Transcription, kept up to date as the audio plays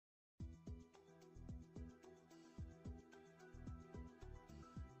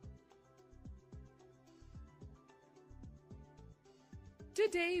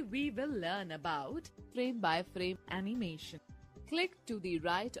Today we will learn about frame-by-frame animation. Click to the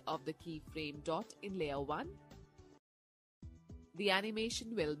right of the keyframe dot in layer 1. The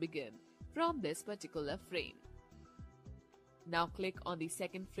animation will begin from this particular frame. Now click on the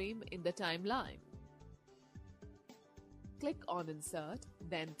second frame in the timeline. Click on Insert,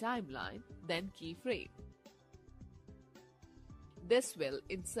 then Timeline, then Keyframe. This will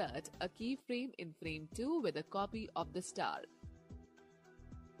insert a keyframe in frame 2 with a copy of the star.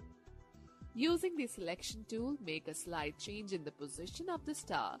 Using the selection tool, make a slight change in the position of the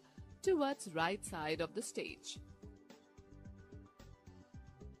star towards right side of the stage.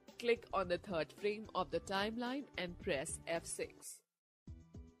 Click on the third frame of the timeline and press F6.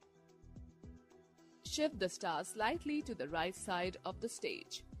 Shift the star slightly to the right side of the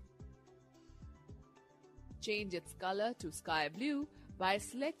stage. Change its color to sky blue by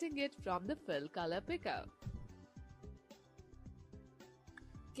selecting it from the Fill Color picker.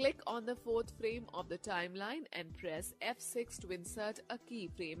 Click on the fourth frame of the timeline and press F6 to insert a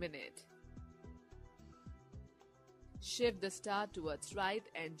keyframe in it. Shift the star towards right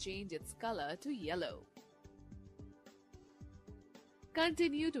and change its color to yellow.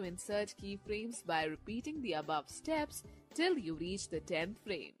 Continue to insert keyframes by repeating the above steps till you reach the 10th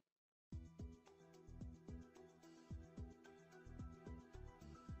frame.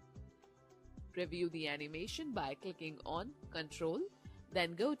 Preview the animation by clicking on Control,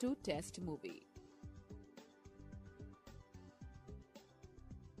 then go to Test Movie.